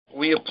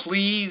We are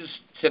pleased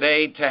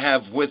today to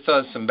have with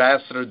us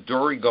Ambassador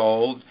Dori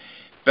Gold,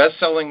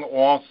 best-selling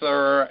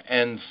author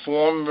and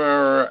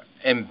former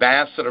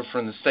ambassador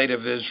from the State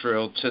of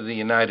Israel to the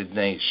United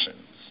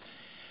Nations.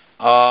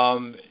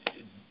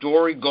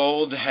 Dori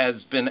Gold has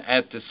been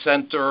at the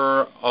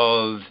center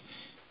of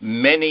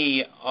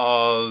many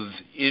of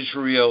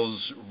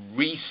Israel's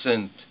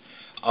recent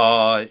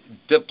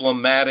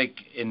diplomatic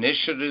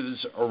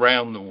initiatives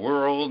around the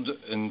world,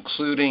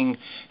 including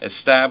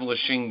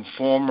establishing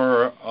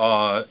formal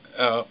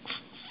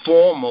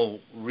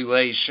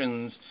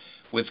relations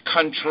with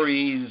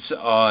countries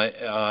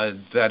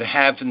that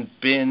haven't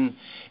been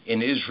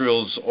in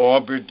Israel's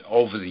orbit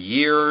over the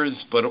years,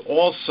 but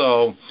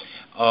also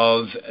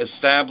of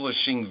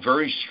establishing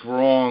very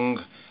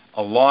strong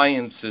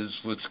alliances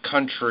with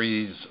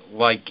countries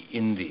like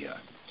India.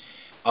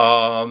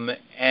 We're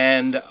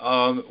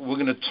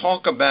going to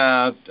talk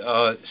about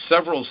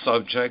several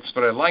subjects,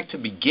 but I'd like to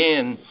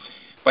begin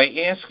by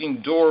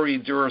asking Dori,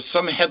 there are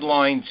some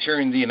headlines here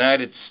in the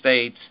United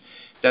States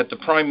that the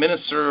Prime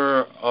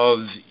Minister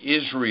of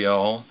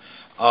Israel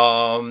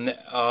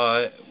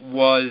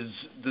was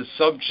the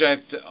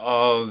subject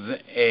of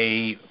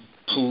a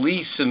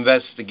police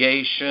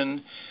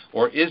investigation,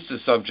 or is the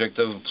subject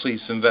of a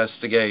police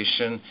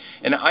investigation.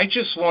 And I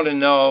just want to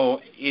know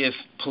if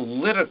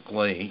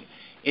politically,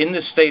 in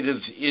the state of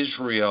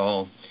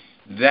Israel,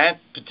 that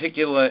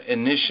particular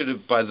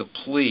initiative by the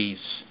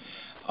police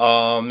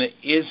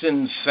is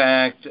in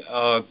fact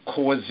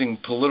causing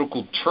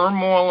political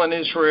turmoil in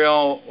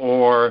Israel,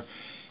 or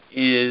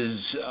is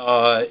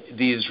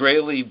the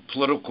Israeli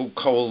political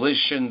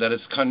coalition that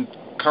is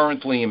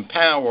currently in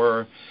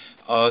power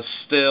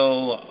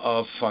still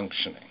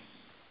functioning?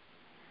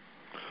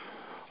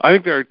 I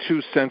think there are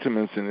two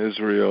sentiments in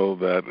Israel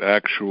that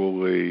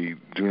actually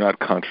do not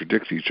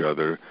contradict each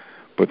other,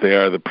 but they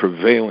are the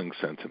prevailing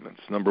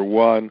sentiments. Number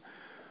one,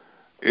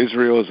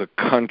 Israel is a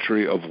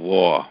country of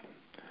law,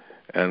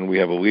 and we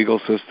have a legal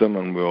system,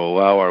 and we'll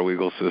allow our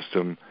legal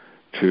system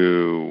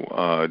to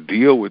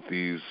deal with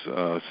these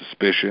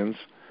suspicions.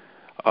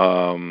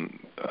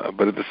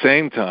 But at the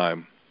same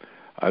time,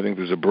 I think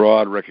there's a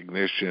broad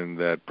recognition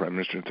that Prime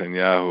Minister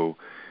Netanyahu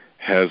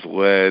has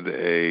led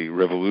a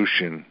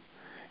revolution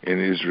in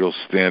Israel's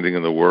standing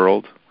in the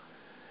world.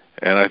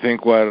 And I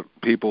think what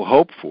people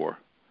hope for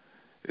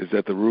is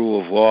that the rule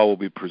of law will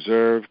be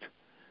preserved,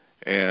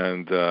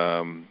 and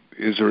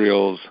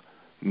Israel's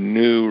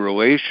new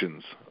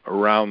relations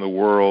around the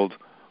world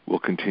will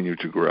continue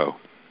to grow.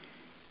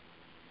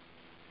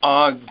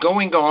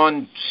 Going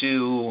on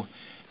to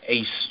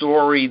a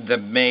story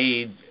that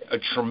made a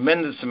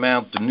tremendous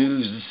amount of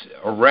news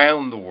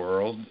around the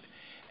world,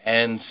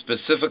 and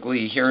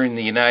specifically here in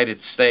the United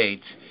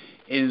States,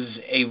 is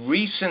a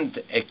recent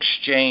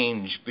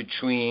exchange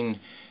between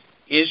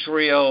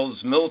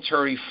Israel's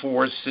military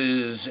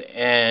forces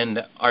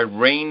and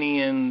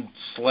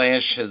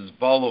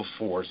Iranian/Hezbollah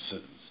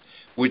forces,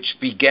 which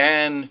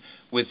began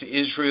with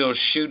Israel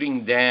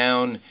shooting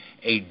down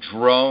a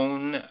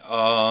drone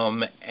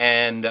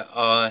and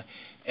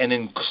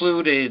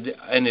included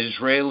an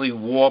Israeli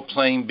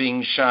warplane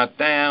being shot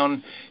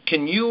down.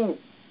 Can you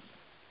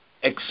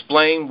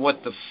explain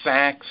what the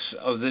facts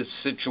of this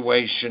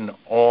situation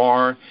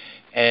are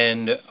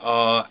and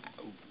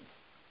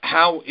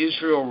how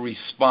Israel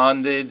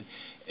responded,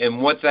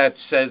 and what that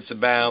says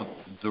about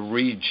the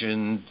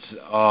region's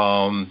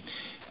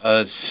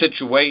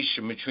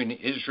situation between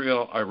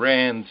Israel,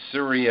 Iran,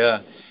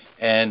 Syria,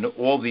 and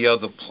all the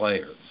other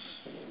players?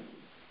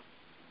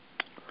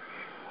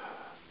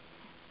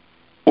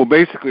 Well,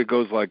 basically it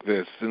goes like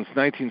this. Since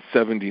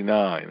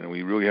 1979, and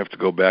we really have to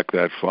go back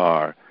that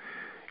far,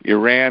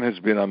 Iran has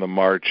been on the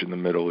march in the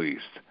Middle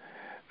East.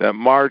 That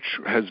march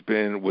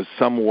was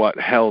somewhat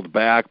held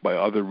back by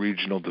other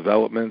regional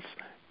developments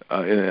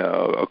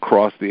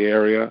across the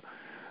area.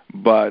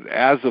 But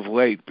as of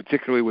late,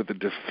 particularly with the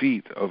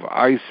defeat of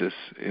ISIS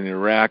in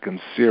Iraq and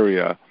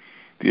Syria,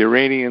 the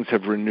Iranians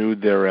have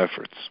renewed their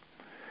efforts.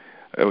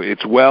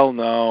 It's well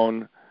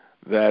known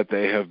that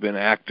they have been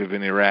active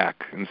in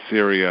Iraq, in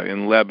Syria,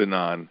 in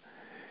Lebanon.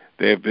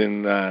 They have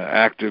been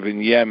active in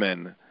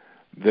Yemen.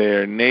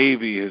 Their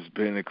navy has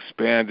been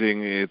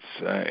expanding its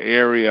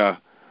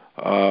area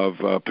of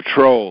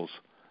patrols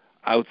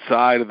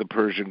outside of the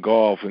Persian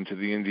Gulf into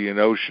the Indian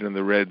Ocean and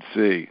the Red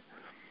Sea.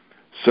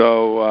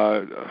 So,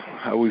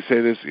 how we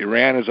say this,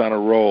 Iran is on a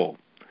roll.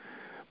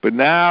 But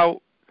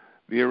now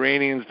the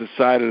Iranians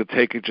decided to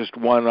take it just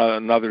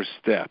another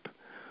step.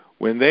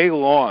 When they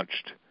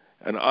launched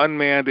an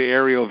unmanned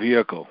aerial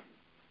vehicle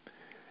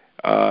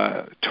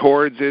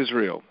towards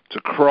Israel to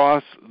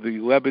cross the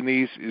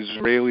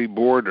Lebanese-Israeli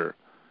border,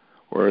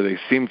 where they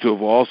seem to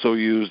have also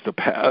used the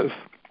path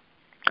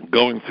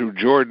going through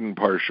Jordan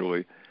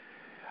partially,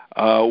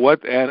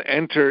 and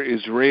enter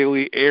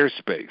Israeli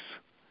airspace.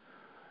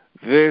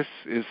 This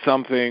is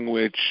something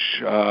which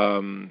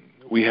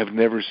we have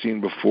never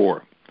seen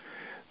before.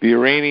 The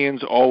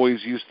Iranians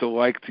always used to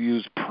like to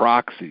use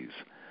proxies,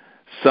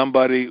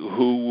 somebody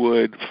who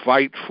would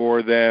fight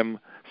for them,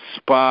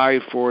 spy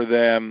for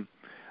them,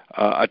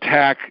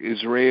 attack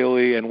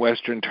Israeli and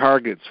Western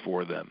targets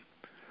for them,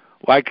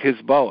 like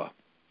Hezbollah.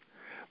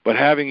 But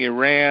having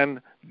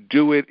Iran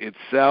do it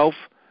itself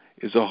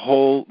is a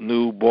whole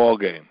new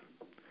ballgame.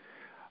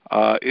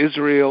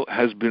 Israel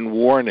has been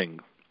warning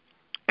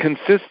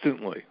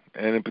consistently,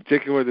 and in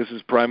particular this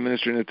is Prime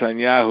Minister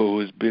Netanyahu who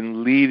has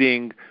been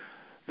leading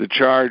the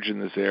charge in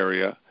this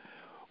area.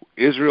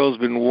 Israel has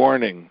been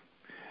warning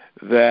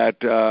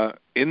that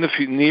in the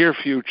near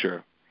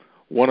future,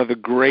 one of the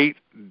great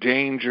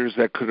dangers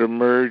that could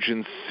emerge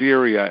in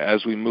Syria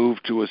as we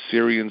move to a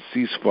Syrian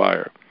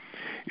ceasefire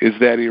is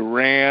that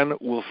Iran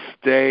will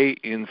stay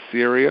in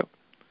Syria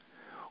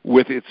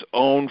with its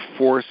own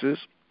forces,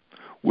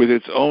 with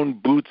its own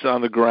boots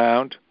on the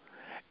ground,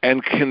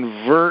 and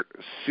convert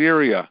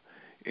Syria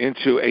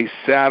into a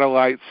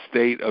satellite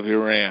state of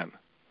Iran.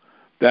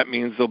 That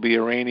means there'll be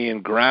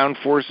Iranian ground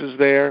forces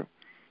there.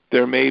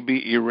 There may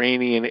be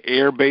Iranian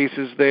air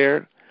bases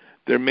there.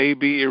 There may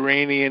be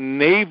Iranian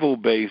naval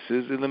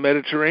bases in the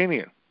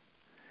Mediterranean.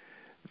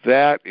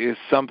 That is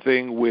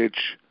something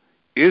which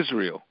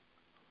Israel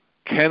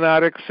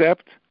cannot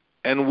accept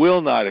and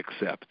will not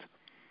accept.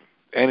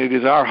 And it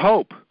is our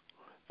hope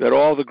that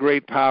all the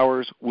great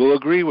powers will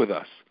agree with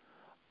us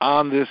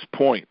on this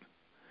point.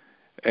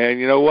 And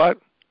you know what?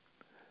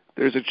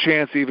 There's a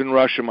chance even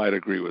Russia might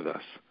agree with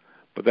us.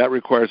 But that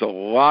requires a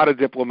lot of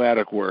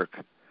diplomatic work,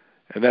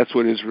 and that's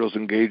what Israel's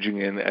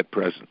engaging in at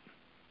present.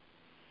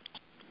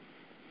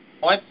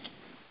 What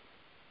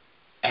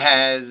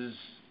has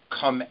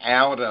come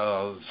out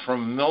of,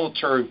 from a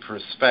military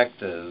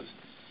perspective,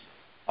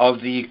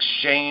 of the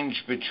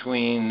exchange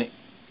between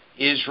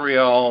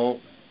Israel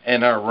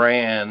and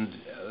Iran,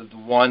 the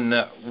one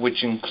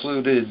which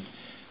included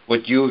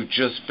what you have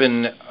just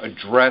been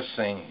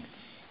addressing?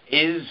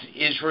 Is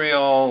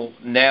Israel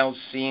now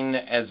seen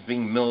as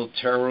being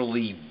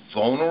militarily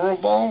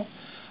vulnerable,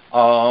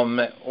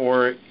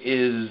 or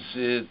is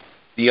it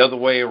the other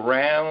way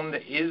around?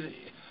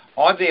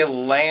 Are there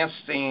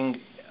lasting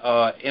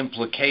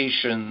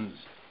implications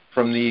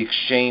from the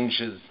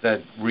exchanges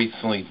that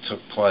recently took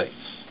place?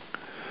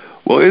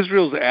 Well,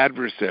 Israel's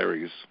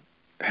adversaries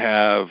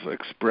have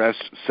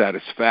expressed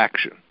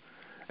satisfaction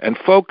and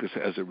focus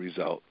as a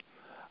result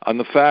on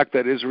the fact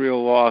that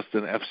Israel lost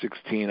an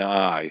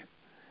F-16I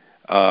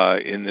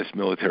in this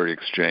military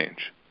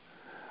exchange.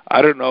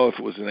 I don't know if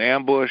it was an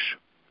ambush,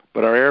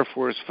 but our Air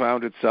Force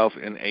found itself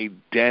in a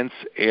dense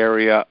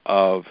area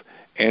of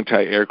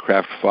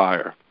anti-aircraft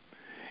fire,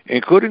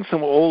 including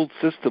some old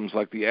systems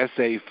like the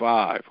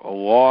SA-5, a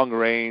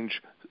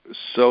long-range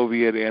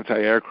Soviet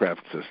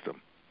anti-aircraft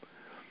system.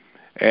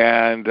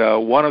 And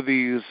one of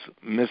these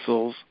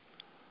missiles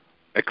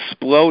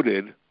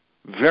exploded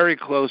very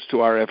close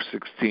to our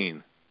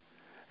F-16.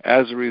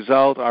 As a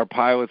result, our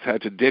pilots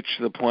had to ditch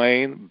the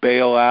plane,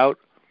 bail out.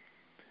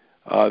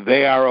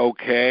 They are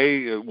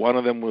okay. One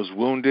of them was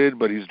wounded,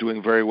 but he's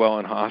doing very well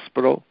in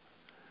hospital.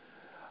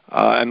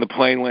 And the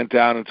plane went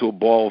down into a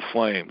ball of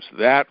flames.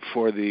 That,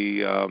 for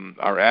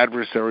our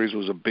adversaries,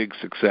 was a big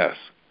success.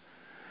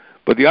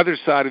 But the other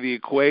side of the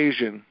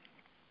equation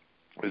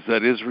is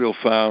that Israel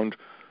found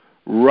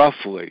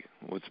roughly,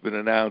 what's been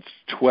announced,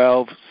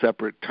 12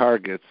 separate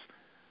targets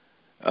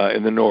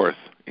in the north,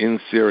 in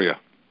Syria.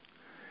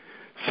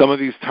 Some of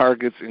these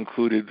targets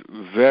included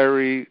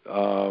very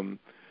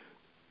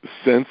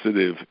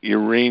sensitive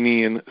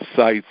Iranian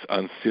sites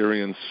on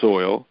Syrian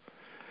soil,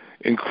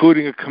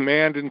 including a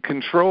command and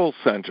control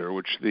center,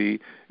 which the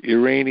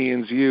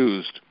Iranians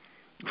used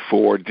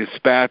for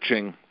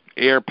dispatching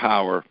air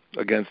power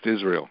against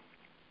Israel.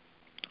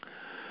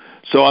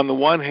 So on the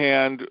one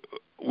hand,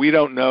 we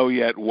don't know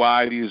yet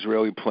why the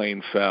Israeli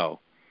plane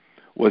fell.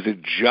 Was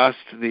it just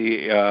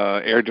the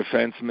air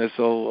defense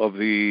missile of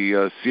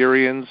the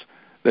Syrians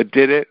that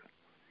did it?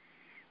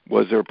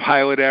 Was there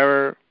pilot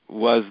error?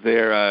 Was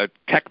there a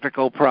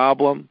technical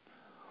problem?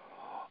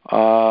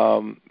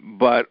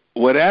 But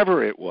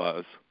whatever it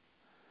was,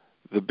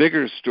 the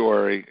bigger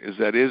story is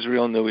that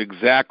Israel knew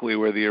exactly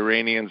where the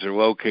Iranians are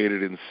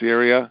located in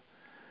Syria,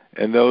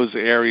 and those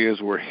areas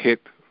were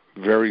hit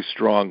very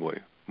strongly.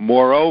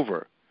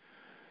 Moreover,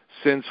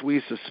 since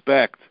we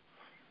suspect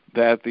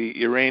that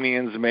the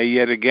Iranians may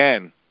yet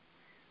again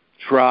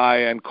try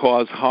and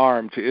cause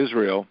harm to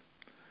Israel,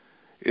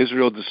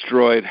 Israel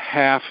destroyed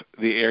half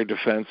the air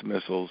defense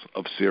missiles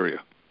of Syria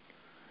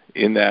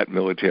in that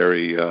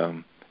military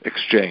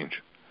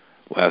exchange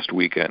last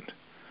weekend.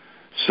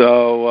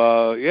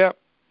 So,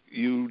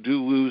 you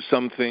do lose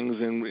some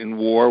things in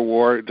war.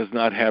 War does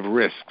not have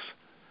risks.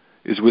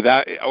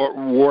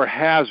 War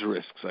has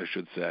risks, I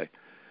should say.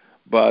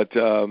 But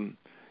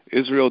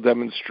Israel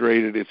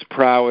demonstrated its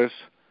prowess,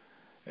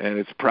 and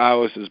its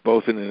prowess is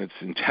both in its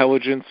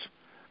intelligence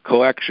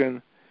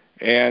collection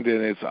and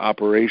in its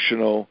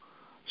operational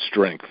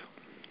strength.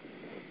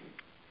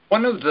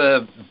 One of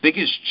the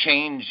biggest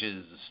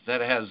changes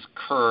that has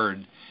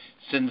occurred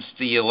since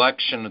the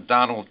election of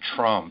Donald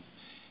Trump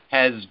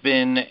has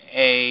been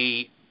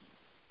a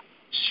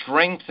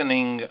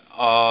strengthening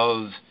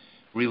of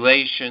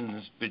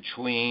relations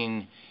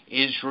between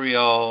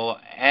Israel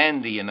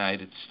and the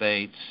United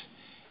States,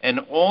 and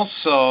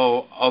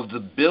also of the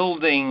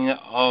building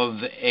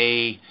of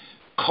a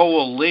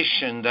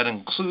coalition that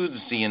includes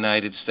the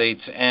United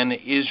States and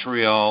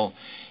Israel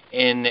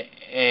in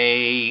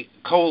a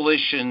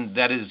coalition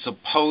that is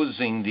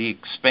opposing the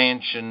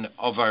expansion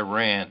of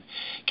Iran.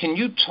 Can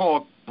you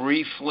talk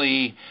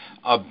briefly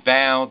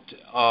about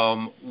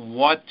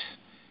what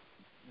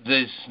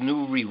this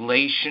new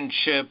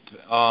relationship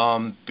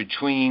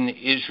between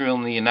Israel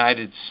and the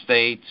United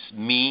States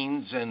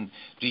means, and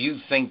do you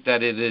think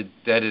that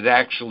it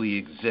actually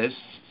exists?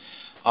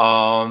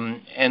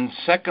 And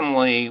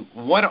secondly,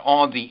 what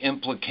are the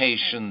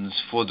implications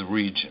for the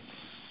region?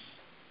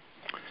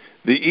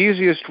 The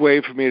easiest way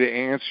for me to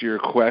answer your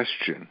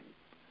question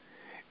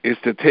is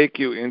to take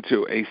you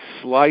into a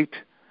slight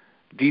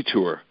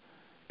detour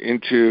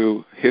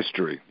into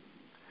history.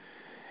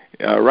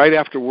 Right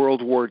after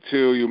World War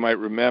II, you might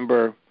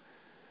remember,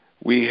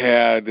 we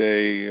had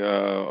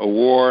a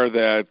war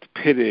that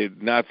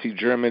pitted Nazi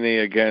Germany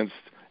against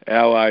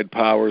Allied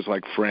powers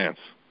like France.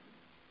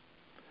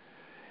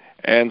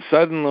 And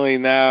suddenly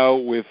now,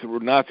 with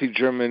Nazi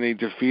Germany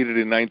defeated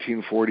in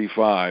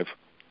 1945,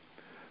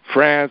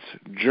 France,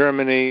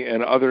 Germany,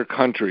 and other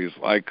countries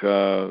like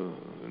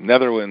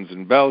Netherlands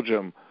and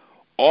Belgium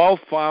all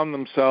found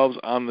themselves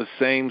on the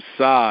same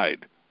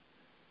side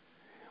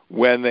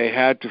when they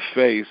had to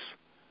face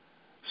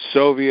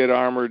Soviet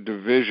armored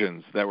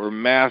divisions that were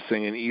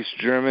massing in East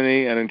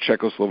Germany and in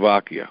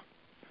Czechoslovakia.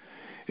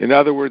 In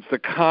other words, the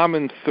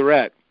common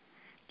threat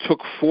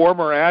took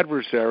former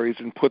adversaries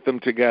and put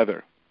them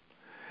together.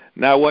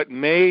 Now, what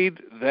made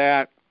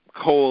that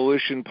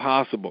coalition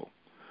possible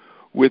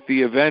with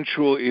the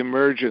eventual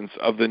emergence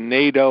of the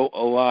NATO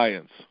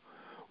alliance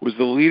was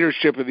the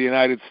leadership of the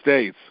United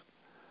States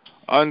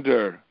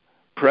under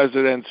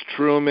Presidents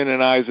Truman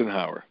and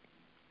Eisenhower.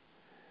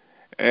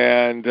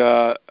 And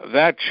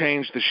that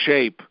changed the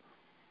shape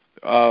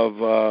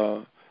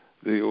of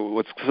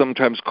what's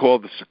sometimes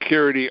called the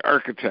security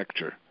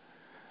architecture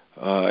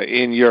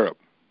in Europe.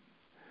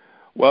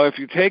 Well, if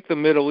you take the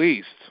Middle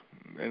East,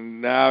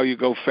 and now you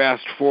go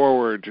fast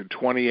forward to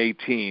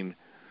 2018,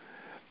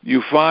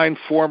 you find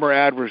former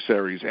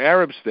adversaries,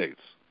 Arab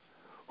states,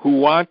 who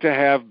want to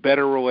have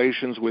better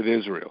relations with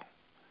Israel.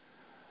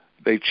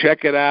 They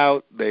check it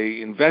out,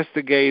 they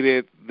investigate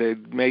it, they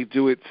may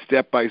do it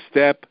step by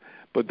step,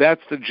 but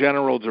that's the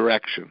general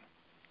direction.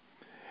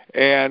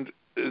 And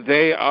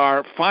they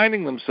are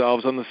finding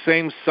themselves on the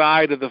same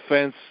side of the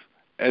fence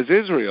as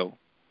Israel,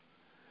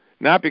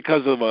 not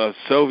because of a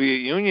Soviet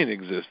Union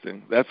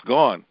existing, that's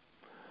gone,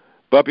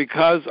 but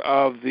because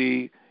of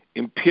the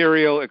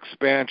imperial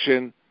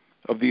expansion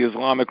of the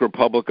Islamic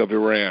Republic of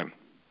Iran.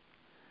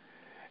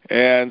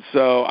 And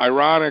so,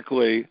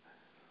 ironically,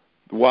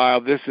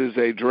 while this is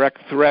a direct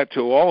threat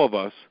to all of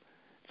us,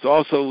 it's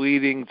also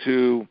leading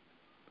to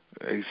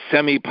a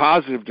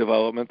semi-positive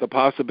development, the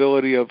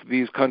possibility of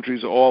these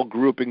countries all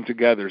grouping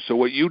together. So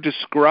what you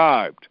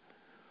described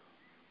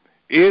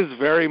is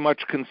very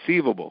much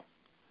conceivable.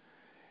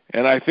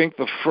 And I think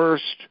the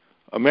first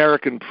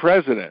American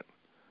president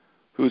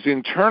who's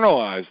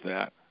internalized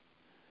that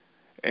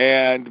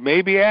and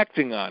may be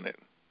acting on it,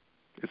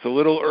 it's a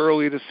little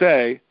early to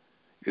say,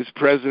 is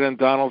President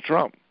Donald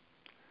Trump.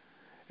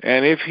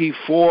 And if he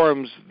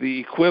forms the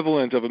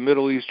equivalent of a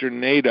Middle Eastern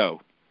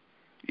NATO,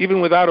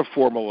 even without a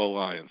formal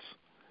alliance,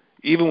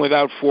 even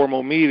without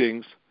formal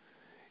meetings,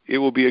 it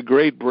will be a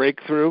great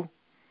breakthrough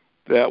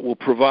that will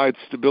provide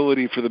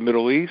stability for the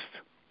Middle East,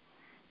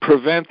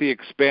 prevent the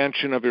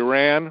expansion of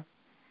Iran,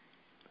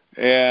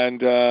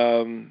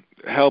 and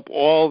help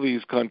all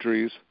these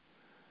countries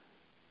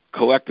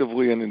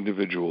collectively and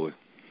individually.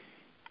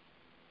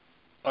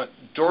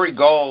 Dore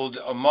Gold,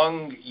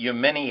 among your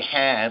many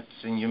hats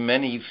and your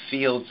many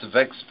fields of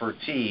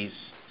expertise,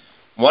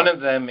 one of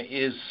them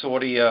is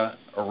Saudi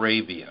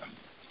Arabia.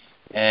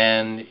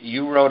 And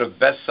you wrote a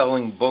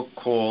best-selling book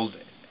called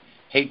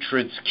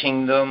Hatred's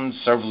Kingdom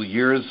several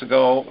years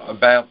ago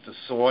about the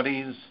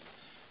Saudis.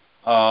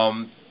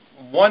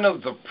 One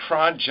of the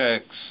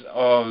projects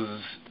of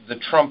the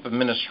Trump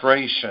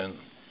administration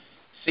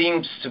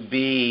seems to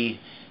be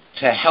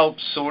to help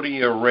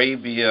Saudi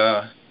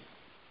Arabia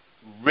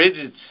rid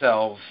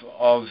itself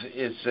of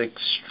its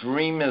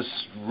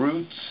extremist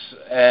roots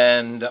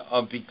and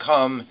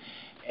become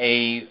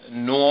a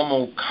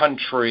normal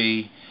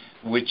country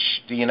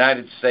which the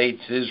United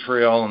States,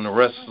 Israel, and the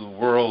rest of the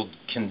world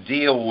can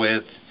deal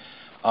with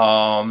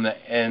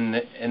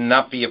and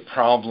not be a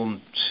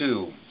problem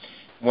too.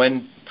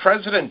 When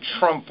President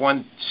Trump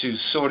went to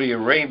Saudi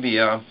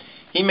Arabia,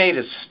 he made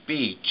a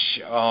speech.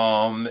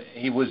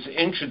 He was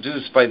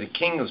introduced by the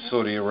King of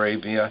Saudi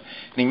Arabia,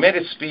 and he made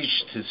a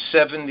speech to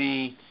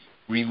 70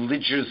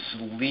 religious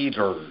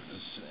leaders.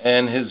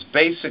 And his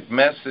basic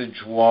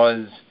message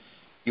was,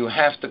 you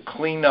have to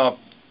clean up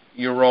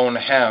your own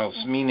house,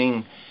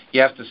 meaning you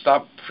have to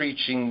stop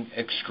preaching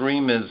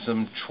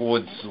extremism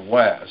towards the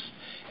West.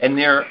 And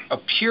there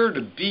appear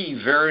to be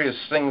various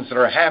things that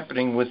are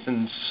happening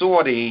within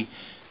Saudi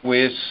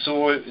where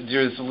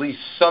there's at least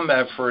some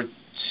effort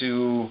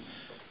to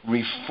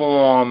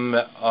reform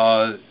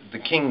the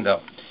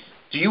kingdom.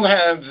 Do you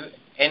have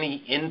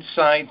any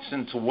insights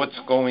into what's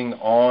going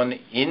on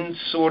in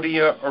Saudi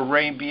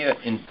Arabia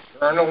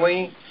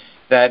internally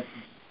that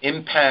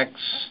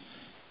impacts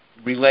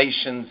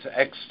relations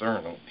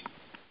externally?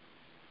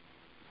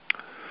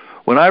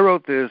 When I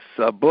wrote this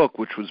book,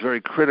 which was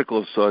very critical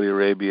of Saudi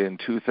Arabia in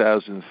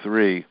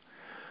 2003,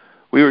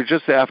 we were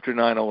just after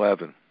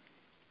 9/11.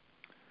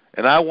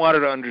 And I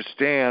wanted to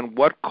understand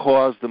what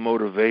caused the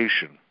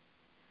motivation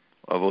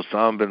of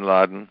Osama bin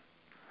Laden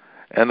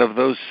and of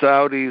those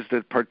Saudis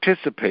that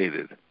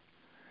participated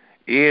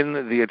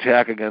in the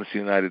attack against the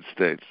United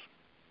States.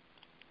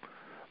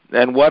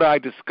 And what I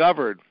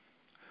discovered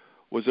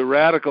was a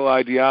radical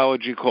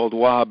ideology called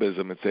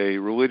Wahhabism. It's a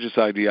religious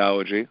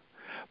ideology.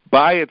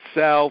 By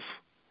itself,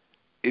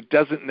 it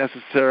doesn't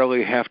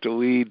necessarily have to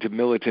lead to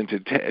militant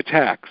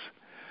attacks.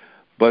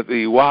 But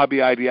the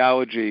Wahhabi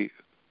ideology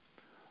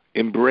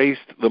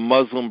embraced the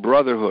Muslim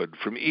Brotherhood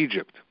from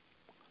Egypt.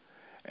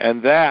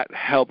 And that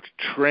helped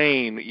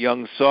train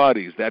young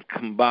Saudis, that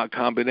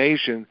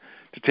combination,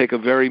 to take a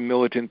very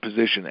militant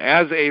position.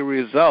 As a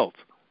result,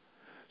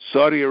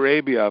 Saudi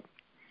Arabia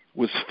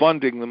was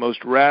funding the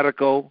most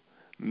radical,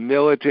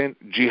 militant,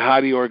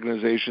 jihadi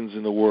organizations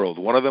in the world.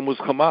 One of them was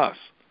Hamas.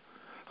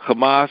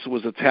 Hamas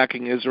was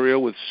attacking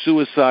Israel with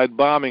suicide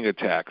bombing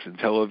attacks in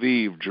Tel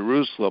Aviv,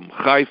 Jerusalem,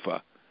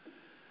 Haifa.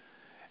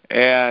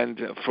 And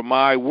from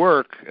my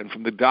work and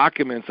from the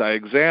documents I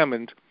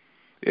examined,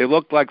 it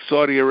looked like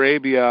Saudi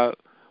Arabia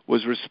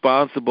was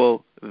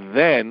responsible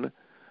then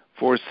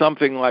for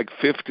something like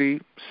 50,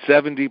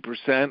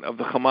 70% of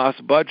the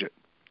Hamas budget.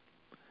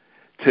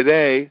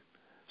 Today,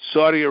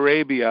 Saudi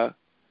Arabia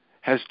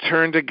has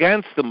turned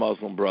against the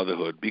Muslim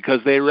Brotherhood because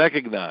they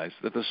recognize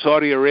that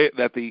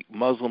the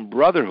Muslim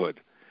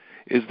Brotherhood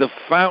is the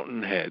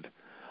fountainhead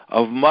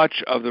of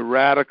much of the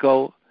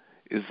radical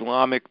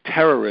Islamic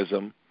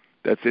terrorism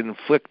that's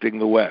inflicting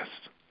the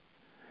West.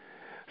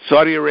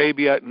 Saudi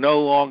Arabia no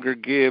longer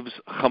gives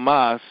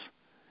Hamas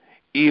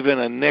even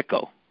a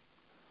nickel,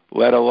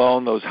 let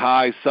alone those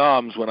high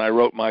sums when I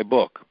wrote my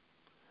book.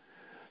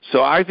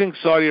 So I think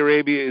Saudi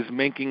Arabia is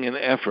making an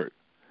effort.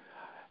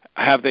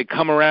 Have they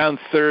come around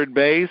third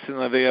base and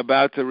are they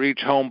about to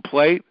reach home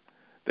plate?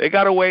 They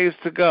got a ways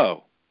to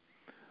go.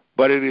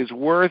 But it is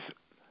worth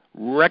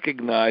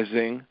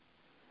recognizing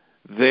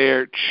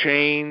their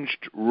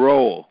changed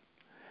role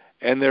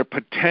and their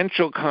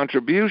potential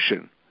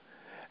contribution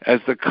as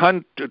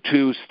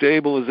to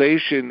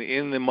stabilization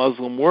in the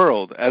Muslim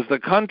world, as the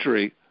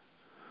country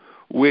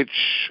which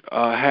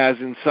has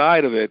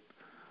inside of it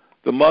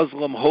the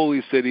Muslim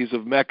holy cities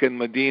of Mecca and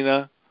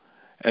Medina,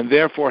 and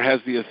therefore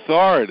has the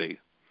authority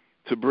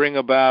to bring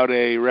about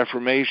a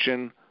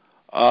reformation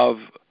of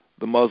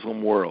the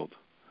Muslim world.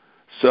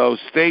 So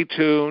stay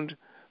tuned,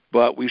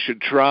 but we should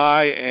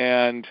try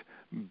and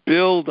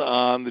build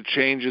on the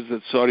changes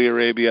that Saudi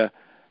Arabia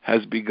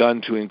has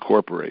begun to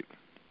incorporate.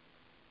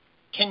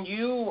 Can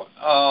you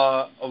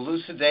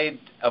elucidate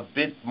a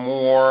bit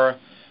more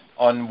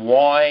on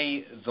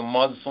why the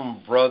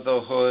Muslim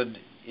Brotherhood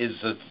is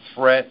a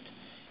threat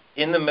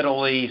in the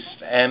Middle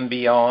East and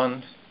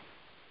beyond?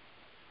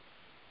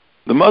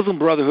 The Muslim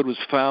Brotherhood was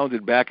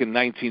founded back in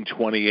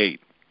 1928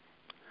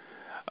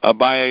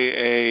 by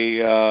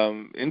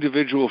an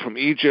individual from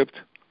Egypt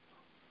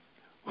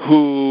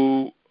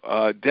who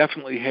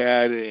definitely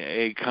had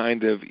a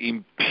kind of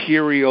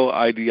imperial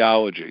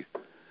ideology.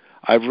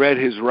 I've read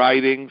his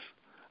writings.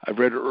 I've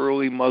read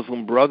early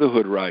Muslim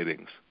Brotherhood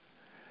writings.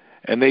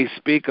 And they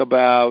speak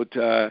about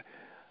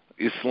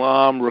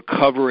Islam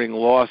recovering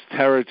lost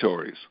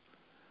territories.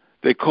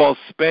 They call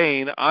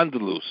Spain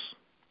Andalus.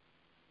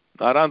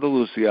 Not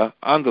Andalusia,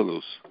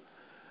 Andalus.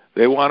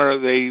 They want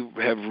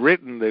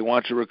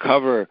to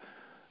recover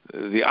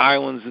the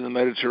islands in the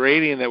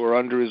Mediterranean that were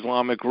under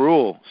Islamic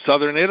rule,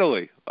 southern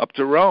Italy, up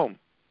to Rome,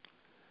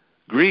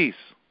 Greece.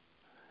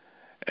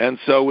 And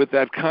so with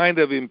that kind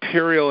of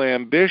imperial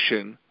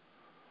ambition,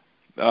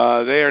 they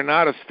are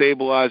not a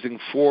stabilizing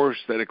force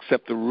that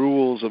accept the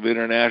rules of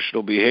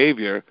international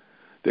behavior.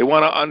 They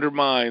want to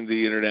undermine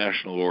the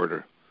international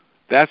order.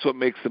 That's what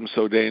makes them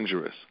so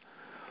dangerous.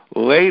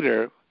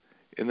 Later,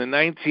 in the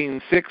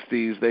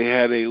 1960s, they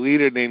had a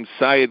leader named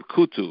Sayyid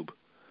Qutb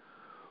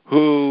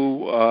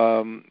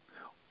who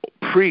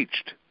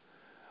preached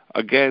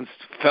against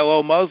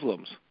fellow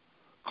Muslims,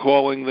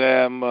 calling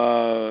them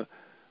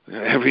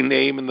every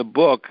name in the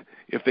book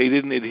if they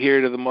didn't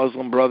adhere to the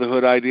Muslim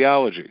Brotherhood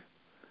ideology.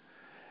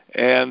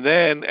 And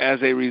then,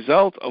 as a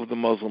result of the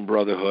Muslim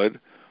Brotherhood,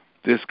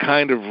 this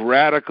kind of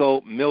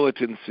radical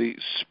militancy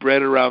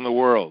spread around the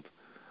world.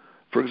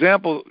 For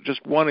example,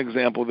 just one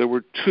example, there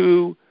were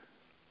two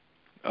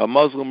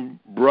Muslim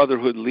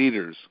Brotherhood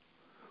leaders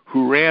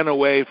who ran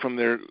away from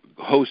their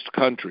host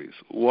countries.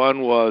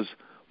 One was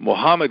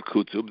Muhammad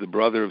Qutb, the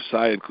brother of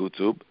Sayyid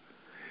Qutb.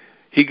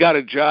 He got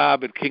a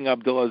job at King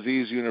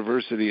Abdulaziz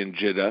University in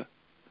Jeddah.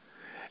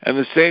 And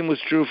the same was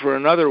true for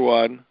another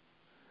one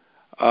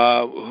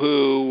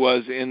who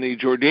was in the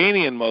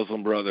Jordanian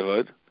Muslim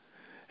Brotherhood.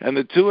 And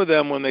the two of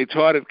them, when they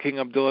taught at King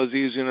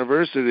Abdulaziz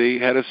University,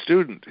 had a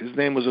student. His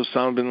name was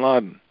Osama bin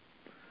Laden.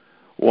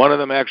 One of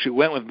them actually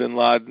went with bin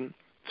Laden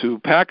to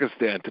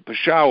Pakistan, to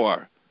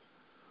Peshawar,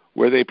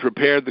 where they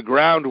prepared the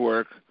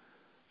groundwork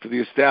for the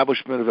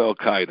establishment of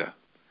Al-Qaeda.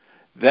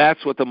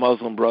 That's what the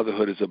Muslim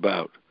Brotherhood is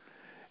about.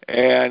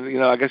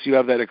 And, I guess you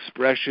have that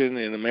expression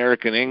in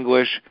American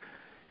English,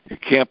 you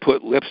can't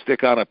put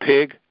lipstick on a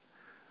pig.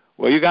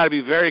 Well, you got to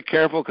be very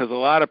careful because a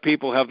lot of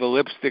people have the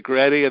lipstick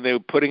ready and they're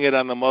putting it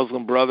on the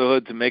Muslim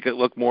Brotherhood to make it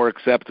look more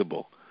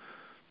acceptable.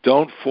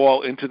 Don't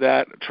fall into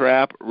that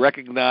trap.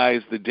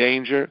 Recognize the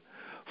danger.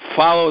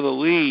 Follow the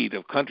lead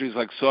of countries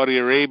like Saudi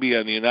Arabia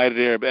and the United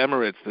Arab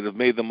Emirates that have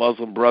made the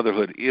Muslim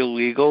Brotherhood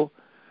illegal.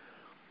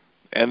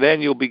 And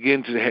then you'll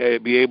begin to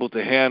be able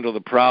to handle the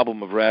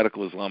problem of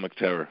radical Islamic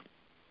terror.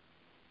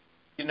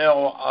 There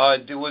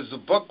was a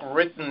book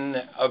written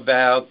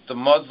about the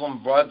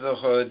Muslim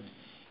Brotherhood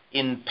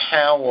in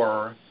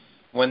power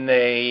when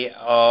they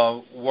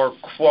were,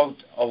 quote,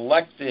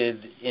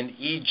 elected in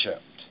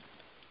Egypt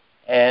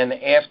and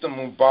after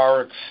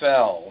Mubarak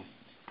fell.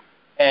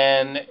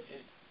 And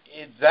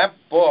that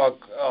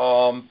book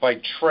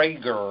by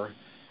Traeger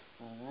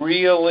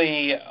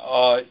really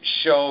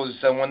shows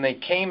that when they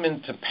came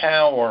into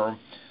power,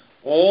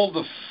 all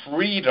the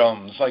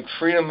freedoms, like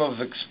freedom of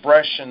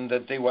expression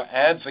that they were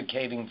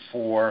advocating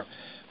for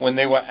when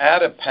they were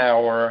out of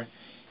power,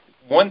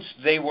 once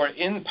they were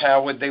in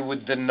power, they were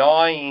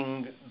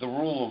denying the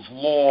rule of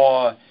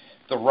law,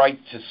 the right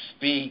to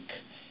speak.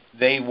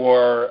 There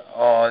were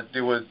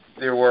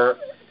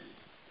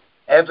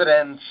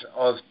evidence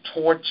of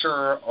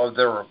torture of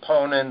their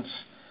opponents,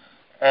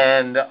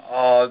 and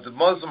the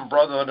Muslim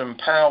Brotherhood in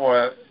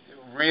power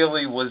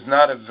really was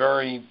not a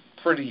very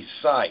pretty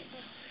sight.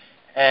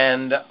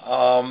 And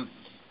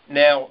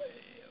now,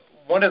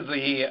 one of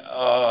the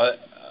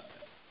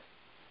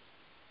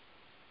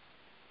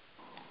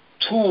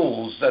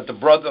tools that the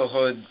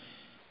Brotherhood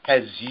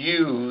has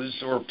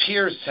used or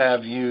appears to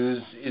have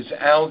used is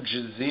Al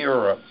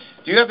Jazeera.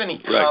 Do you have any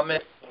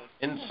comment,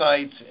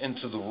 insights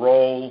into the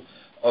role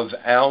of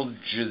Al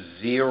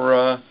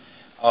Jazeera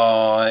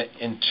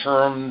in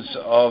terms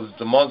of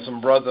the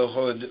Muslim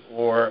Brotherhood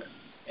or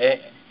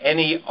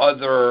any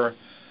other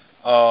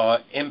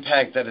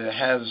impact that it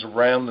has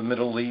around the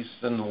Middle East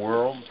and the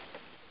world?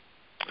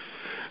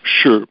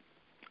 Sure.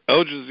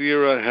 Al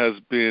Jazeera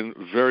has been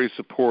very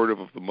supportive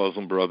of the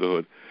Muslim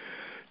Brotherhood.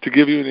 To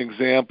give you an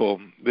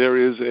example, there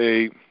is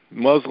a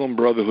Muslim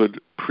Brotherhood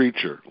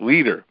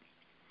leader.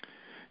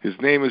 His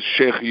name is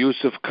Sheikh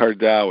Yusuf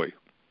Qaradawi.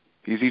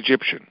 He's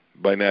Egyptian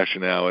by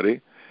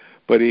nationality,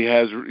 but he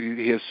has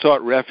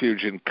sought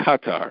refuge in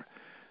Qatar,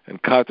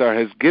 and Qatar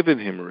has given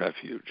him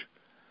refuge.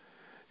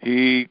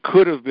 He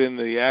could have been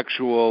the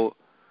actual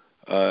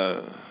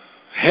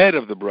head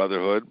of the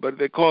Brotherhood, but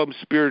they call him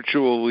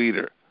spiritual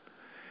leader.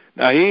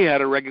 Now, he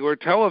had a regular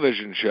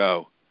television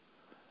show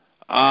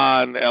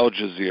on Al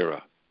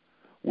Jazeera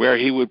where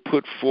he would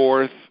put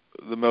forth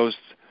the most,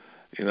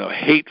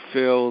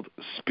 hate-filled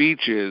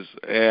speeches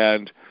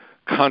and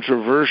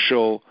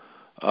controversial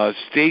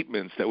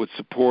statements that would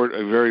support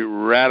a very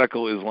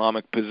radical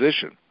Islamic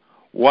position.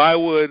 Why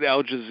would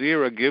Al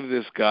Jazeera give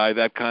this guy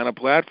that kind of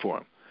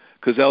platform?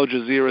 Because Al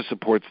Jazeera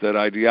supports that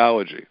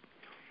ideology.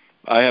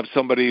 I have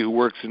somebody who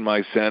works in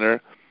my center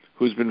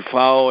who's been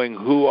following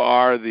who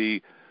are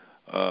the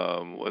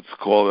let's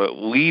call it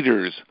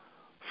leaders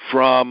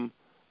from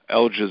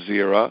Al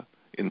Jazeera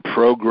in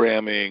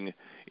programming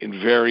in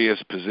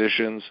various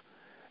positions,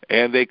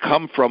 and they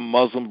come from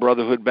Muslim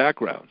Brotherhood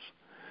backgrounds.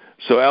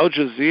 So Al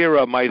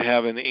Jazeera might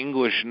have an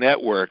English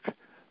network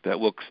that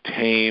looks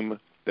tame,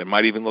 that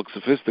might even look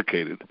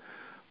sophisticated,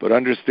 but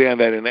understand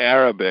that in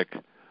Arabic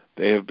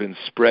they have been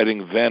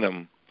spreading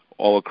venom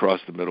all across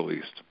the Middle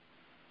East.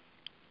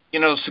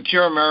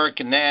 Secure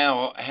America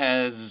Now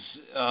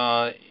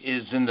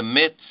is in the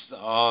midst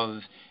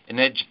of an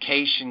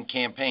education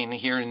campaign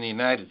here in the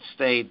United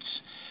States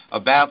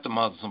about the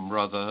Muslim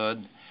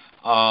Brotherhood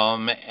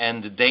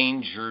and the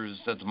dangers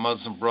that the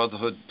Muslim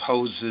Brotherhood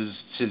poses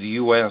to the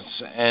U.S.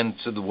 and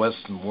to the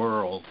Western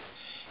world.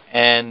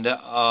 And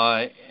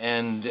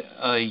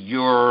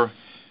your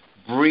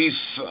brief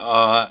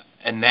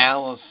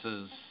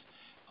analysis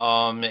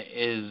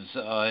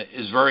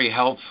is very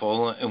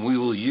helpful, and we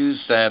will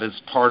use that as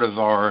part of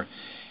our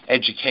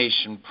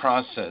education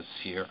process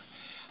here.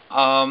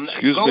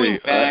 Excuse me,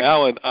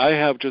 Alan, I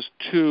have just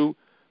two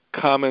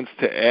comments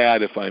to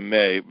add, if I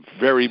may,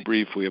 very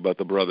briefly about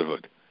the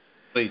Brotherhood.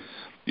 Please.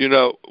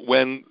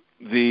 When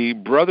the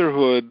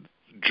Brotherhood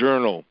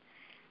journal,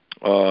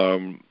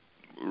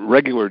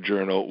 regular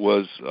journal,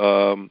 was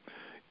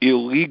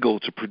illegal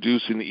to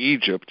produce in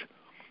Egypt,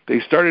 they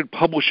started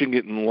publishing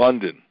it in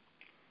London.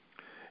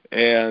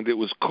 And it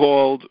was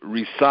called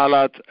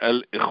Risalat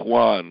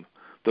al-Ikhwan,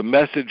 the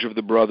message of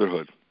the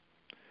Brotherhood.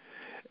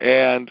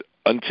 And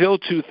until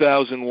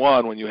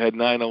 2001, when you had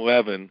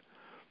 9/11,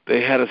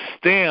 they had a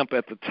stamp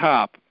at the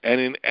top, and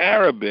in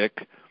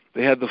Arabic,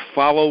 they had the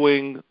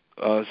following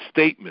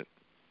statement: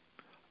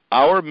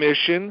 our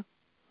mission,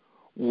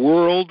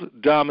 world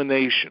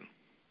domination.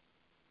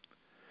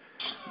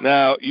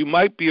 Now, you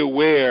might be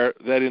aware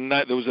that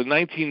there was a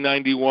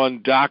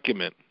 1991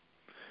 document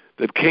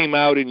that came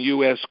out in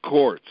U.S.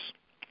 courts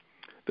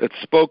that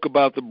spoke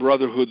about the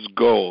Brotherhood's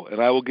goal, and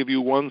I will give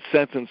you one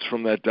sentence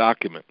from that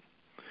document.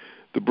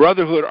 The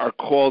Brotherhood are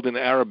called in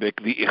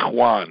Arabic the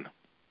Ikhwan.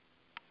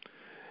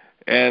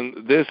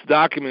 And this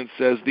document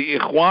says the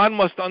Ikhwan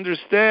must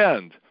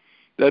understand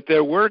that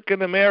their work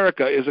in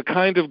America is a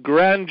kind of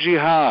grand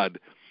jihad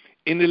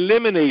in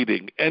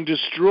eliminating and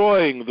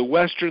destroying the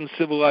Western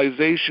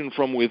civilization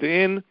from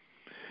within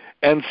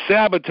and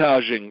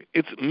sabotaging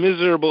its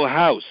miserable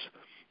house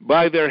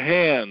by their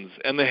hands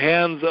and the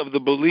hands of the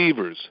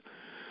believers,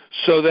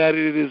 so that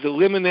it is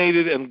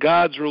eliminated and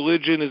God's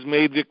religion is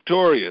made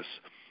victorious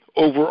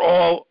over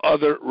all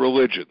other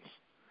religions.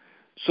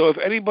 So if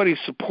anybody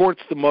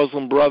supports the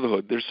Muslim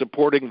Brotherhood, they're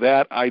supporting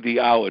that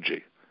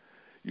ideology.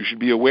 You should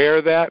be aware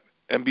of that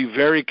and be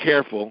very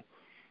careful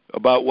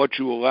about what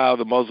you allow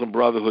the Muslim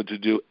Brotherhood to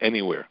do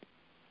anywhere.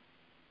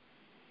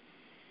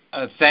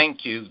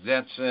 Thank you.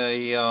 That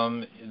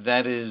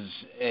is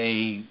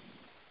a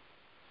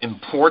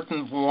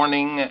important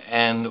warning,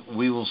 and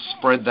we will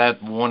spread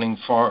that warning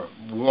far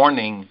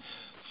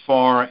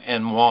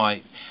and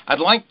wide. I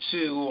would like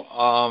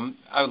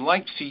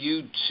for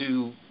you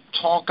to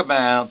talk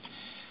about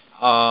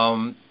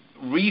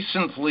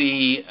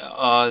recently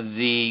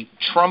the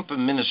Trump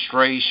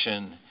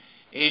administration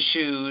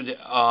issued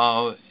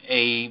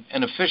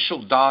an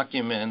official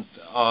document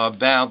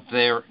about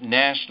their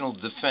national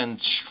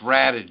defense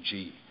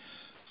strategy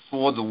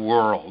for the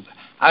world.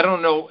 I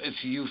don't know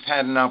if you've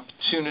had an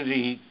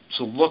opportunity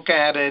to look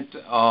at it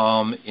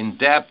in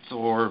depth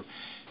or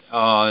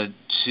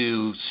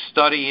to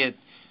study it,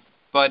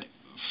 but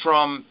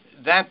from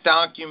that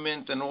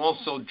document and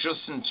also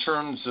just in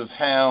terms of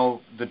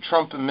how the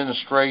Trump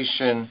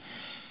administration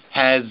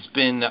has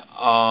been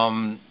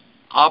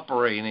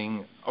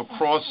operating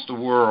across the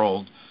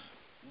world,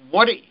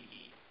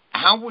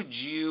 how would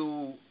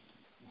you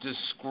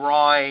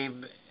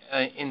describe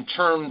in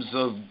terms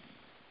of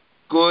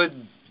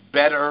good,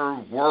 better,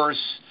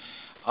 worse,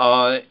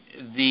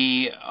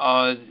 the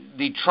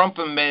Trump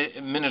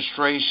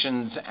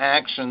administration's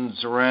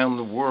actions around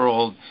the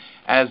world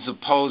as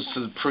opposed to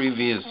the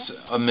previous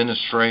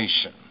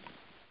administration?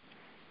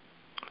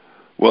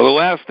 Well, the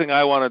last thing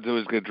I want to do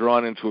is get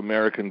drawn into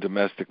American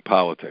domestic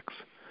politics.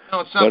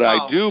 No, it's not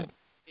politics.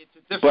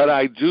 But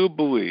I do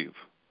believe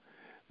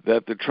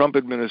that the Trump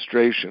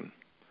administration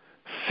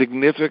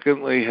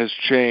significantly has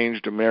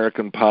changed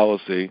American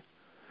policy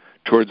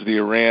towards the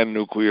Iran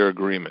nuclear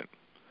agreement,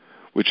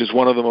 which is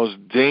one of the most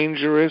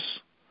dangerous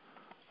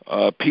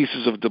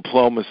pieces of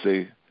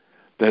diplomacy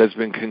that has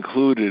been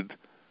concluded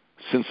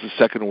since the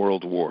Second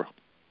World War.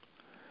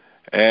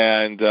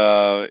 And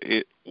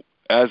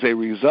as a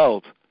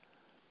result,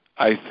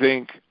 I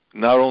think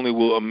not only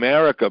will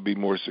America be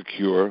more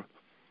secure,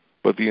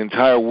 but the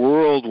entire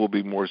world will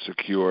be more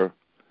secure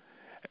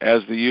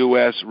as the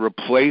U.S.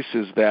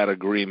 replaces that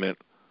agreement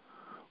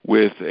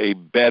with a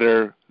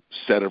better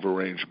set of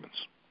arrangements.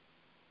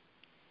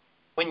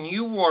 When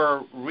you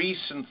were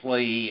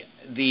recently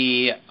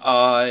the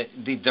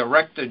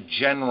Director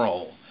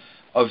General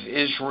of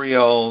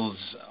Israel's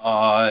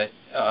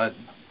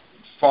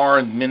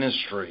foreign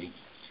ministry,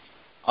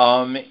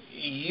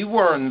 you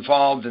were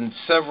involved in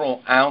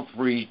several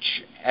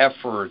outreach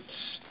efforts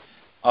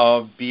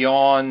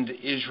beyond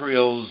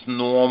Israel's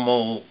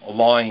normal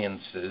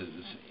alliances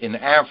in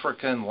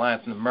Africa and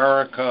Latin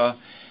America,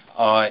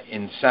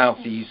 in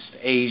Southeast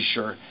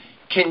Asia.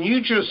 Can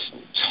you just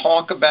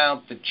talk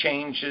about the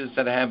changes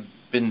that have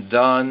been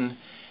done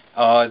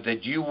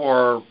that you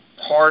were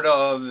part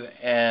of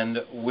and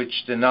which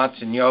the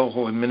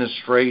Netanyahu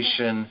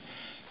administration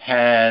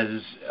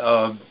has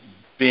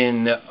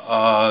been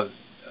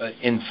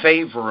in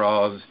favor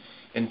of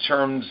in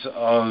terms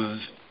of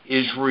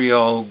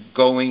Israel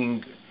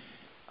going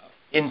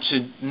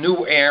into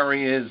new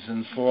areas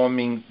and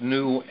forming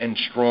new and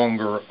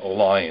stronger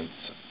alliances?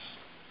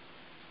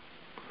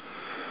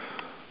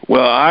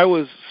 Well, I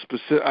was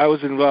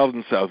involved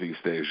in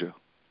Southeast Asia.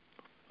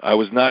 I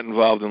was not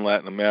involved in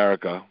Latin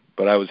America,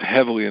 but I was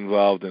heavily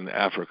involved in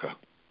Africa.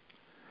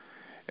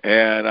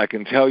 And I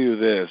can tell you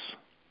this,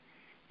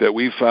 that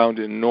we found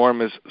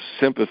enormous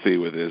sympathy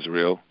with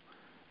Israel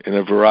in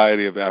a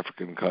variety of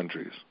African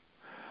countries.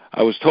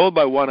 I was told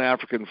by one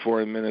African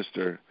foreign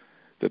minister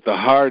that the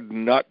hard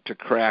nut to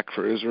crack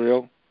for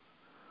Israel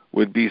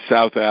would be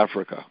South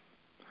Africa,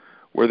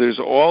 where there's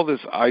all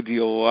this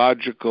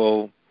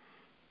ideological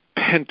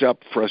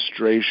pent-up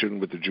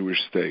frustration with the Jewish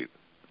state.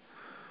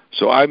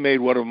 So I made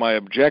one of my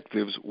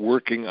objectives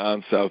working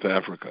on South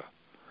Africa.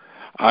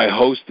 I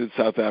hosted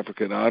South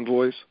African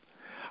envoys.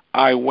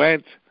 I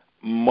went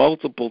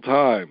multiple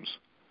times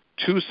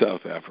to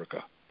South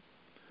Africa,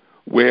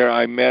 where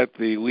I met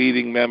the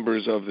leading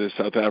members of the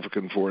South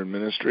African Foreign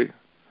Ministry.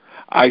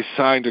 I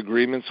signed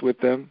agreements with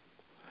them.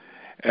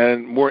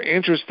 And more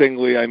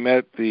interestingly, I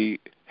met the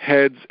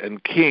heads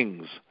and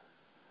kings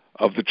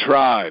of the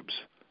tribes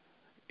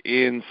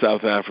in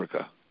South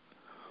Africa,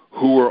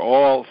 who were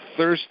all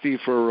thirsty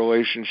for a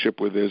relationship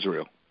with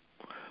Israel.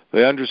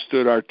 They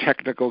understood our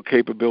technical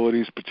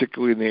capabilities,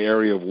 particularly in the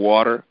area of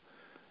water,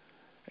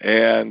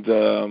 and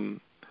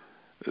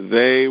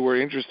they were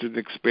interested in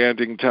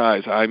expanding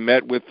ties. I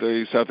met with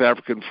the South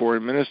African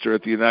foreign minister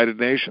at the United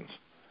Nations,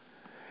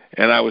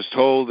 and I was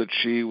told that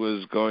she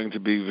was going to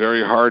be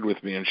very hard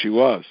with me, and she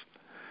was.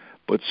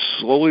 But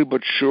slowly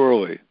but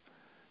surely,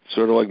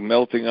 sort of like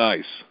melting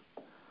ice,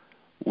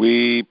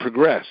 we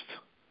progressed.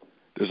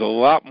 There's a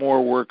lot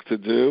more work to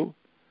do.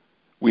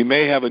 We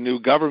may have a new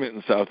government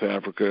in South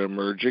Africa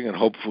emerging, and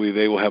hopefully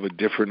they will have a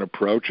different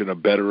approach and a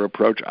better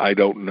approach. I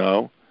don't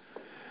know.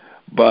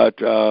 But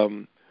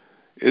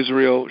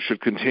Israel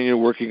should continue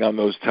working on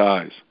those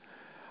ties.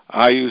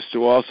 I used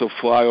to also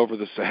fly over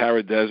the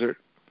Sahara Desert,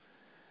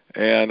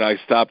 and I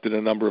stopped in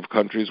a number of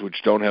countries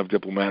which don't have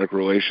diplomatic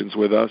relations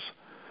with us.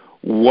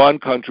 One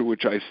country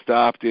which I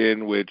stopped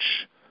in,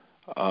 which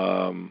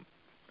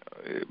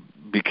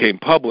became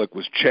public,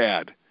 was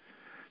Chad.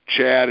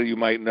 Chad, you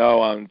might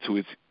know, on to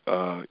its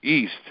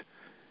east,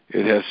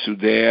 it has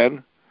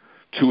Sudan.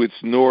 To its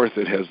north,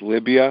 it has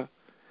Libya.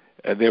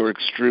 And they were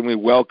extremely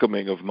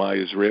welcoming of my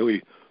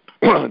Israeli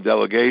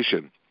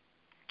delegation,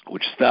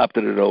 which stopped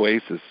at an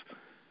oasis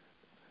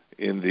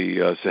in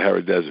the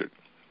Sahara Desert.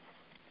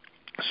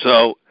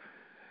 So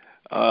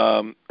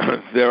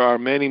there are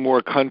many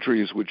more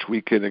countries which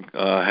we can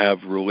have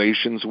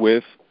relations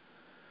with,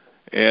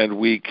 and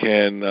we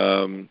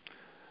can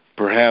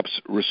perhaps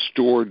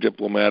restore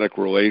diplomatic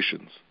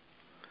relations.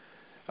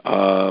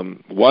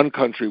 One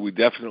country we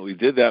definitely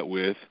did that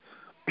with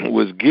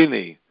was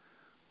Guinea,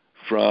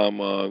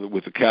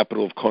 with the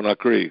capital of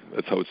Conakry.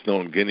 That's how it's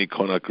known,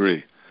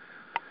 Guinea-Conakry.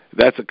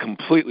 That's a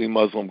completely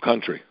Muslim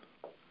country.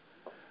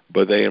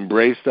 But they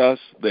embraced us,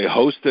 they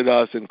hosted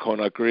us in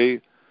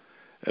Conakry,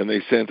 and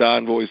they sent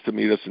envoys to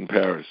meet us in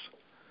Paris.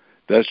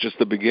 That's just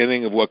the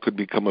beginning of what could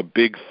become a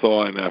big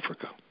thaw in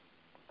Africa.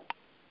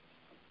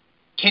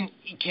 Can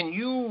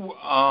you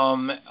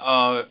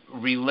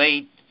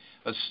relate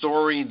a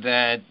story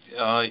that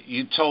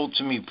you told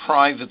to me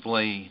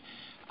privately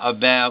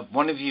about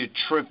one of your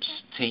trips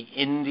to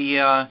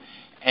India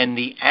and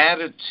the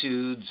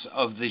attitudes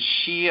of the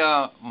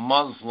Shia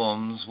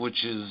Muslims,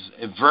 which is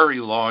a very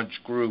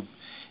large group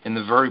in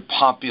the very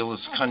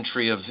populous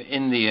country of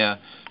India,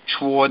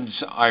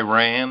 towards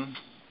Iran?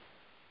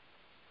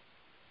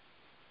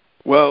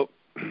 Well,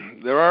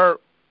 there are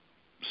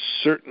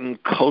certain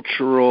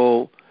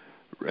cultural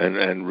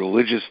and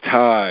religious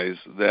ties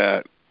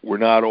that we're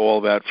not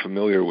all that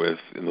familiar with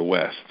in the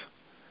West.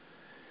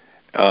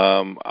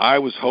 I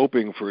was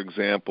hoping, for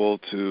example,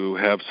 to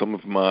have some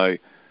of my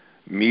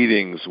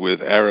meetings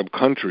with Arab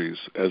countries,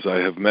 as I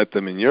have met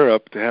them in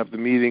Europe, to have the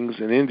meetings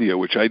in India,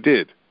 which I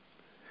did.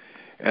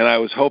 And I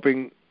was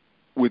hoping,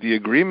 with the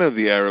agreement of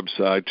the Arab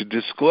side, to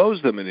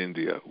disclose them in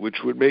India,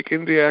 which would make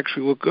India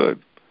actually look good.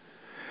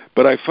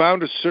 But I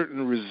found a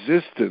certain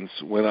resistance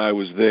when I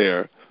was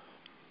there,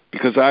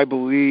 because I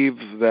believe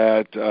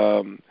that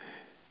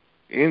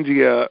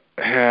India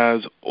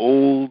has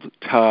old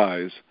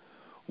ties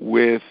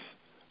with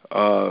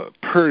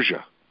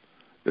Persia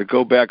that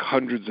go back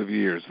hundreds of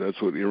years.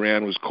 That's what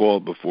Iran was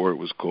called before it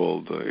was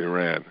called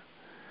Iran.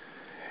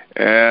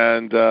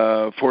 And,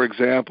 for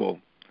example,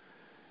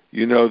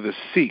 you know, the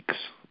Sikhs,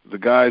 the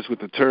guys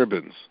with the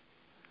turbans,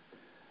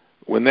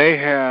 when they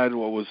had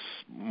what was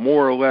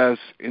more or less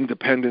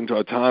independent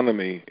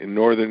autonomy in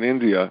northern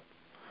India,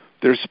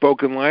 their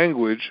spoken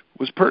language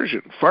was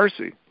Persian,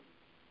 Farsi,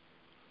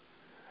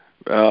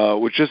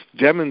 which just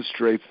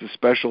demonstrates the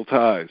special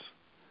ties.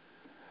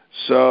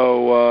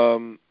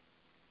 So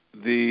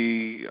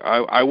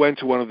I went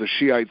to one of the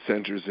Shiite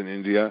centers in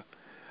India.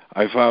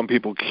 I found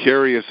people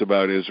curious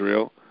about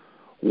Israel,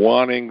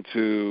 wanting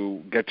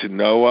to get to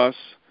know us,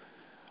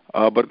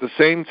 but at the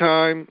same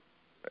time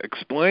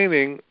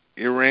explaining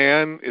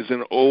Iran is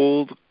an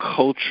old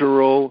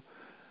cultural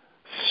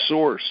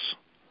source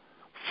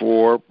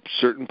for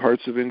certain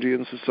parts of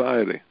Indian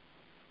society.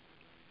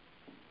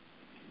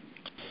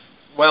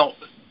 Well,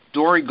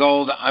 Dori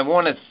Gold, I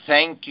want to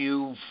thank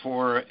you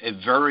for a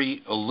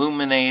very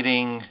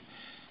illuminating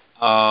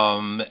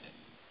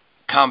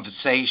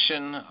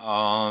conversation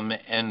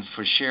and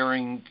for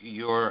sharing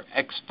your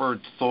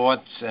expert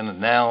thoughts and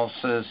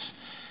analysis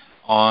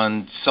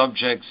on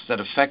subjects that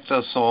affect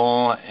us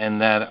all and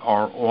that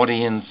our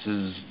audience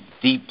is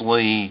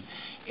deeply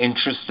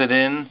interested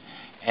in.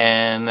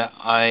 And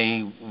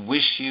I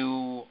wish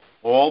you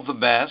all the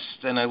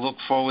best, and I look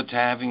forward to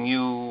having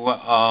you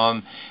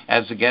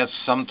as a guest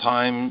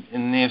sometime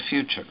in the near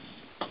future.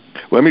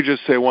 Let me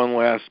just say one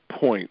last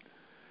point,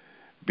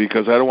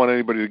 because I don't want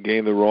anybody to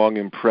gain the wrong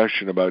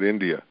impression about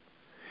India.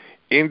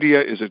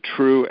 India is a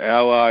true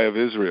ally of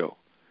Israel,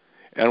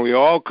 and we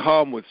all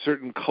come with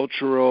certain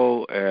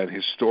cultural and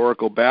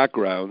historical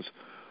backgrounds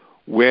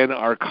when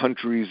our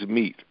countries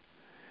meet.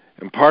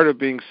 And part of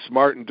being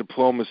smart in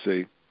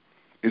diplomacy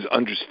is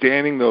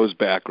understanding those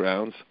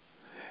backgrounds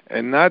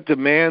and not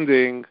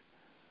demanding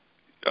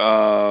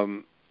your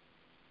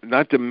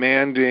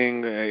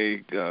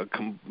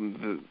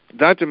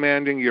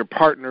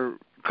partner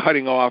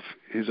cutting off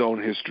his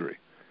own history,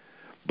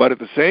 but at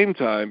the same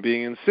time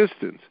being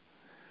insistent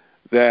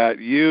that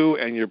you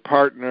and your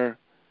partner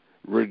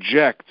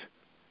reject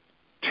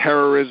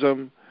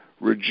terrorism,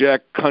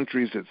 reject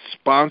countries that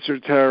sponsor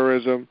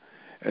terrorism,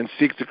 and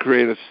seek to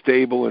create a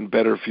stable and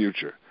better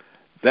future.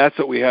 That's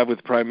what we have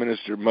with Prime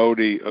Minister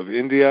Modi of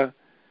India,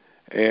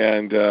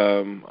 and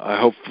I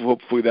hope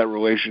hopefully that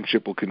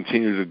relationship will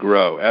continue to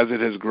grow, as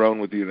it has grown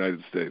with the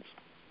United States.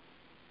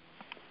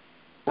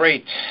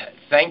 Great.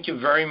 Thank you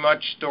very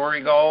much,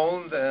 Dori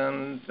Gold,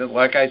 and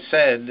like I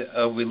said,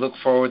 we look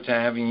forward to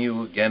having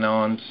you again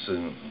on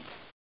soon.